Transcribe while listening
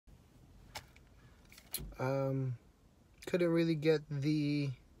Couldn't really get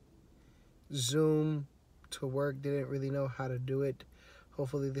the Zoom to work. Didn't really know how to do it.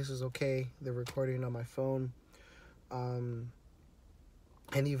 Hopefully this is okay. The recording on my phone. And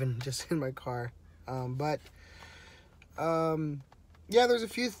even just in my car. Yeah, there's a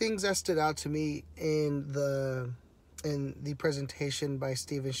few things that stood out to me in the presentation by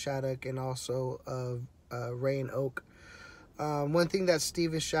Stephen Shattuck and also of Ray and Oak. One thing that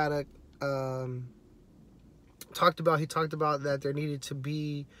Stephen Shattuck talked about that there needed to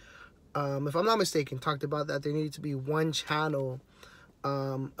be, if I'm not mistaken, talked about that there needed to be one channel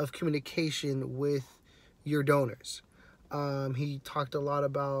of communication with your donors. He talked a lot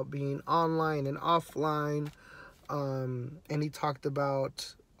about being online and offline, and he talked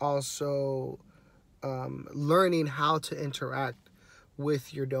about also learning how to interact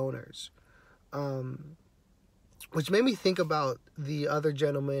with your donors, which made me think about the other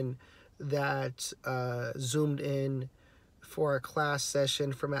gentleman that zoomed in for a class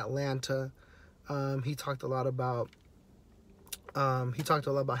session from Atlanta. He talked a lot about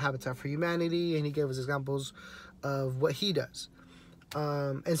Habitat for Humanity, and he gave us examples of what he does.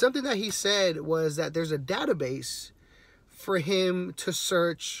 And something that he said was that there's a database for him to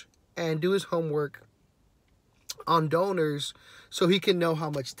search and do his homework on donors so he can know how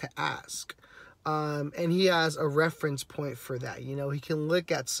much to ask. And he has a reference point for that. You know, he can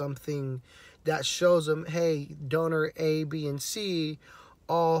look at something that shows him, hey, donor A, B, and C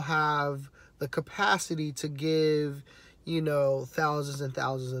all have the capacity to give, you know, thousands and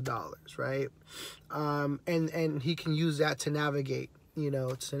thousands of dollars, right? And he can use that to navigate, you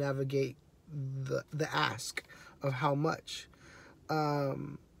know, the ask of how much.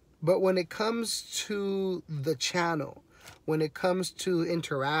 But when it comes to the channel, when it comes to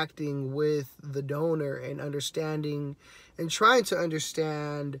interacting with the donor and understanding and trying to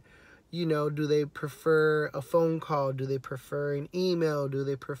understand, you know, do they prefer a phone call? Do they prefer an email? Do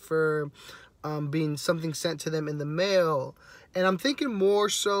they prefer being something sent to them in the mail? And I'm thinking more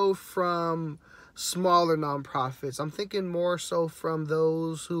so from smaller nonprofits. I'm thinking more so from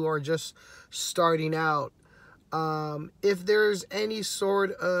those who are just starting out. If there's any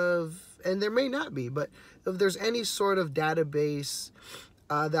sort of, and there may not be, but if there's any sort of database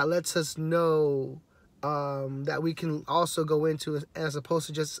that lets us know that we can also go into, as opposed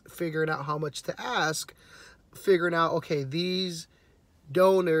to just figuring out how much to ask, figuring out, okay, these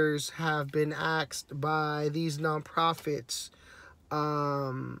donors have been asked by these nonprofits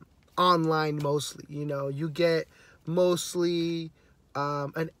online mostly. You know, you get mostly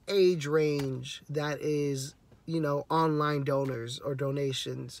an age range that is, you know, online donors or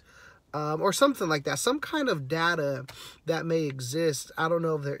donations, or something like that. Some kind of data that may exist. I don't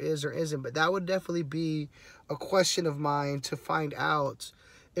know if there is or isn't, but that would definitely be a question of mine to find out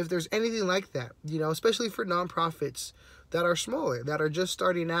if there's anything like that, you know, especially for nonprofits that are smaller, that are just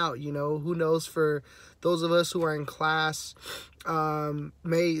starting out. You know, who knows, for those of us who are in class,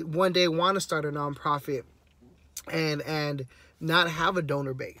 may one day want to start a nonprofit and not have a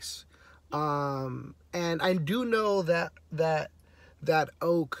donor base. And I do know that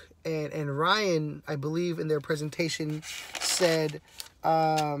Oak and Ryan, I believe in their presentation, said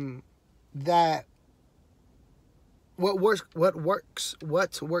that what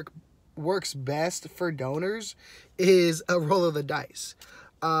works best for donors is a roll of the dice.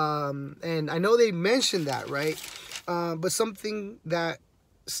 And I know they mentioned that, right? But something that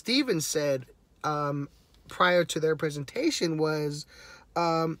Steven said prior to their presentation was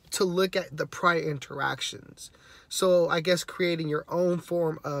to look at the prior interactions. So I guess creating your own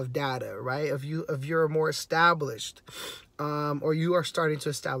form of data, right? If you're more established, or you are starting to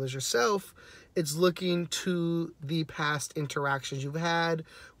establish yourself, it's looking to the past interactions you've had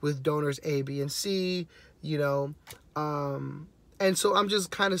with donors A, B, and C, you know. And so I'm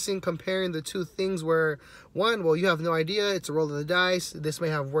just kind of comparing the two things where, one, well, you have no idea. It's a roll of the dice. This may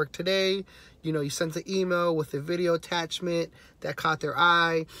have worked today. You know, you sent the email with the video attachment that caught their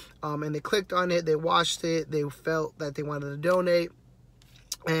eye, and they clicked on it. They watched it. They felt that they wanted to donate,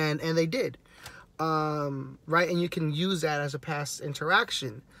 and they did, right? And you can use that as a past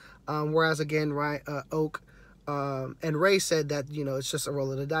interaction. Whereas, again, right, Oak and Ray said that, you know, it's just a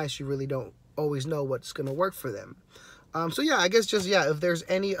roll of the dice. You really don't always know what's going to work for them. So, yeah, I guess just, yeah, if there's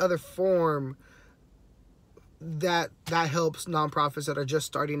any other form that helps nonprofits that are just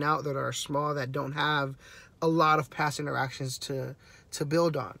starting out, that are small, that don't have a lot of past interactions to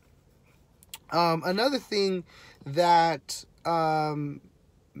build on. Another thing that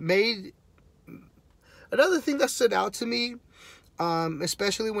stood out to me,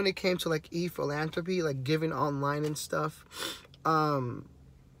 especially when it came to like philanthropy, like giving online and stuff,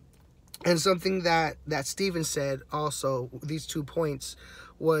 And something that Stephen said also, these 2 points,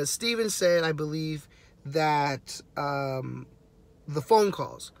 was Stephen said, I believe, that the phone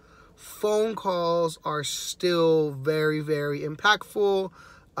calls are still very, very impactful.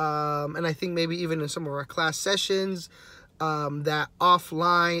 And I think maybe even in some of our class sessions, that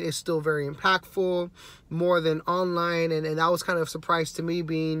offline is still very impactful, more than online. And that was kind of a surprise to me,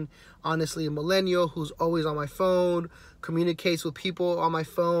 being honestly a millennial who's always on my phone, communicates with people on my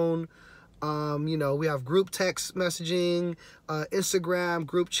phone. We have group text messaging, Instagram,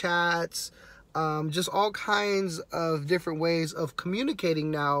 group chats, just all kinds of different ways of communicating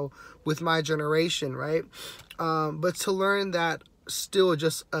now with my generation, right? But to learn that still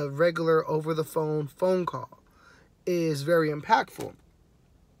just a regular over the phone call is very impactful.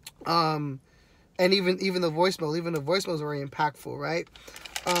 And even the voicemail is very impactful, right?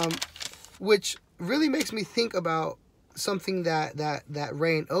 Which really makes me think about something that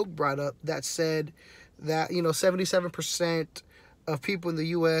Ray and Oak brought up, that said that 77% of people in the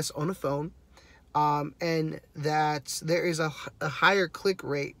U.S. own a phone, and that there is a higher click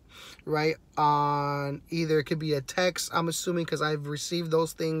rate, right, on either, it could be a text, I'm assuming, because I've received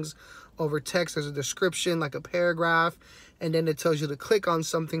those things over text. There's a description, like a paragraph, and then it tells you to click on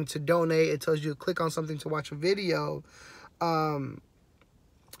something to donate. It tells you to click on something to watch a video. And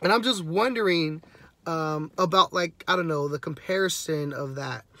I'm just wondering about, like, I don't know, the comparison of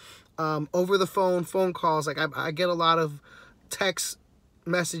that. Over the phone calls, like I get a lot of text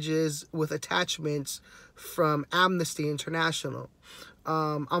messages with attachments from Amnesty International.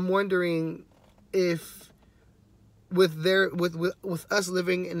 I'm wondering if with us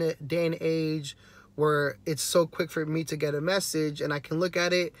living in a day and age where it's so quick for me to get a message and I can look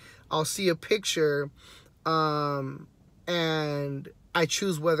at it, I'll see a picture, and I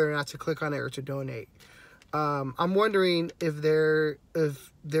choose whether or not to click on it or to donate. I'm wondering if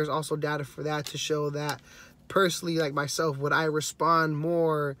there's also data for that, to show that personally, like myself, would I respond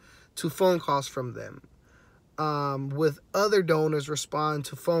more to phone calls from them? With other donors respond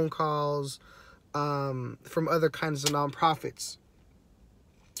to phone calls from other kinds of nonprofits.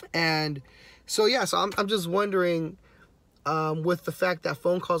 And so I'm just wondering, with the fact that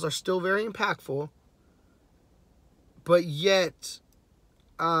phone calls are still very impactful, but yet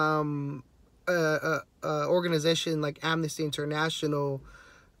organization like Amnesty International,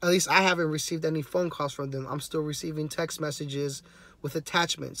 at least I haven't received any phone calls from them. I'm still receiving text messages with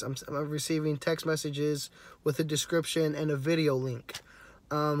attachments. I'm receiving text messages with a description and a video link,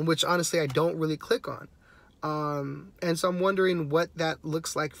 which honestly I don't really click on. And so I'm wondering what that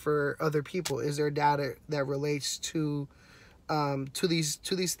looks like for other people. Is there data that relates to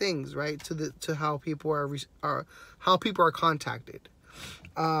these things, right? To how people are contacted.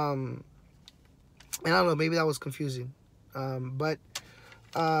 And I don't know, maybe that was confusing. But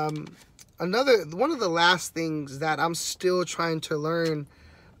one of the last things that I'm still trying to learn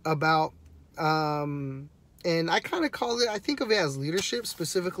about, and I kind of I think of it as leadership,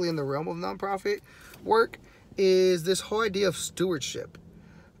 specifically in the realm of nonprofit work, is this whole idea of stewardship.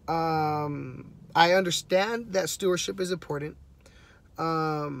 I understand that stewardship is important.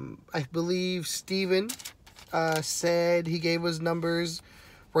 I believe Stephen said, he gave us numbers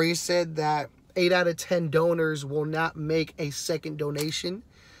where he said that 8 out of 10 donors will not make a second donation,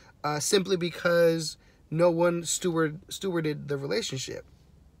 simply because no one stewarded the relationship.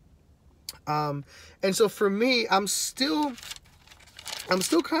 And so for me, I'm still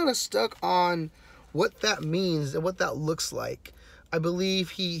kind of stuck on what that means and what that looks like. I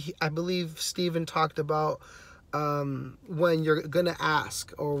believe Stephen talked about when you're gonna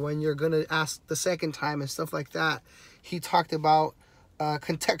ask, or when you're gonna ask the second time and stuff like that. He talked about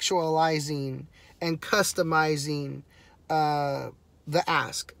contextualizing and customizing the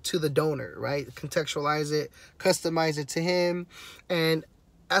ask to the donor, right? Contextualize it, customize it to him. And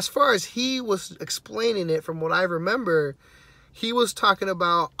as far as he was explaining it, from what I remember, he was talking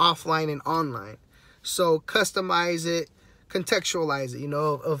about offline and online. So customize it, contextualize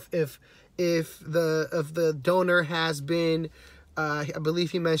it. If the donor has been, I believe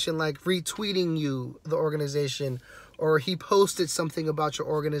he mentioned, like, retweeting the organization, or he posted something about your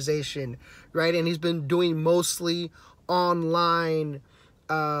organization, right? And he's been doing mostly online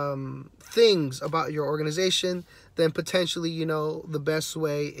things about your organization, then potentially, the best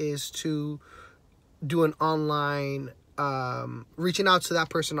way is to do an online, reaching out to that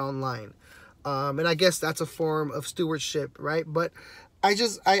person online. And I guess that's a form of stewardship, right? But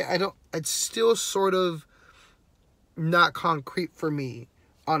it's still sort of not concrete for me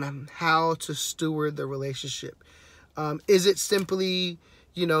on how to steward the relationship. Is it simply,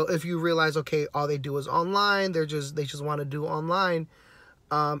 if you realize, okay, all they do is online, they just want to do online,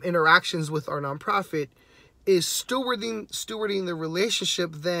 interactions with our nonprofit is stewarding the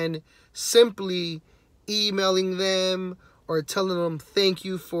relationship than simply emailing them or telling them thank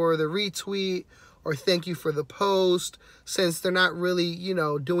you for the retweet or thank you for the post, since they're not really, you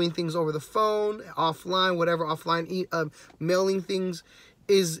know, doing things over the phone, offline, whatever, offline, mailing things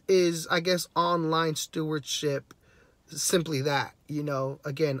is I guess online stewardship. Simply that, you know,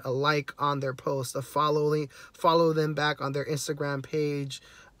 again, a like on their post, a follow them back on their Instagram page,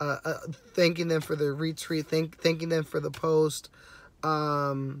 thanking them for the retweet, thanking them for the post.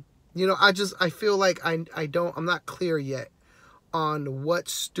 You know, I feel like I'm not clear yet on what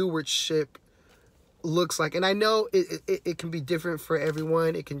stewardship looks like, and I know it can be different for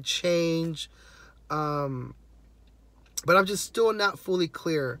everyone. It can change, but I'm just still not fully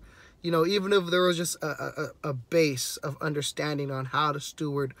clear. You know, even if there was just a base of understanding on how to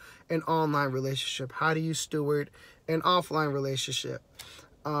steward an online relationship, how do you steward an offline relationship?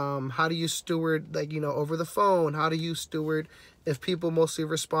 How do you steward, like, you know, over the phone? How do you steward if people mostly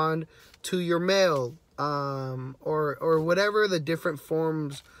respond to your mail, or whatever the different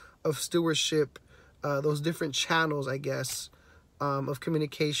forms of stewardship, those different channels, I guess, of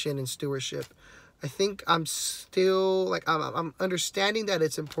communication and stewardship. I think I'm still, like, I'm understanding that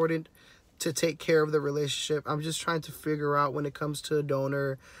it's important to take care of the relationship. I'm just trying to figure out, when it comes to a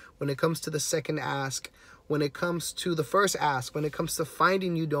donor, when it comes to the second ask, when it comes to the first ask, when it comes to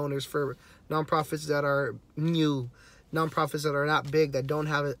finding new donors for nonprofits that are new, nonprofits that are not big, that don't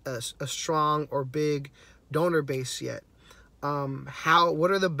have a strong or big donor base yet. What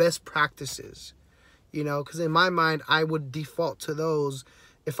are the best practices? You know, because in my mind, I would default to those.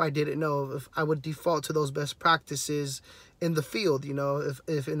 If I didn't know, if I would default to those best practices in the field. You know,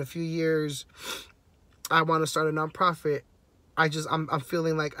 if in a few years I want to start a nonprofit, I'm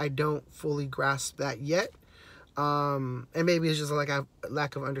feeling like I don't fully grasp that yet. And maybe it's just like a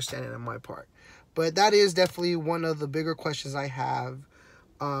lack of understanding on my part. But that is definitely one of the bigger questions I have,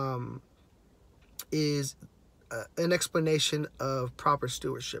 is an explanation of proper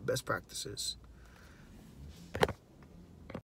stewardship best practices.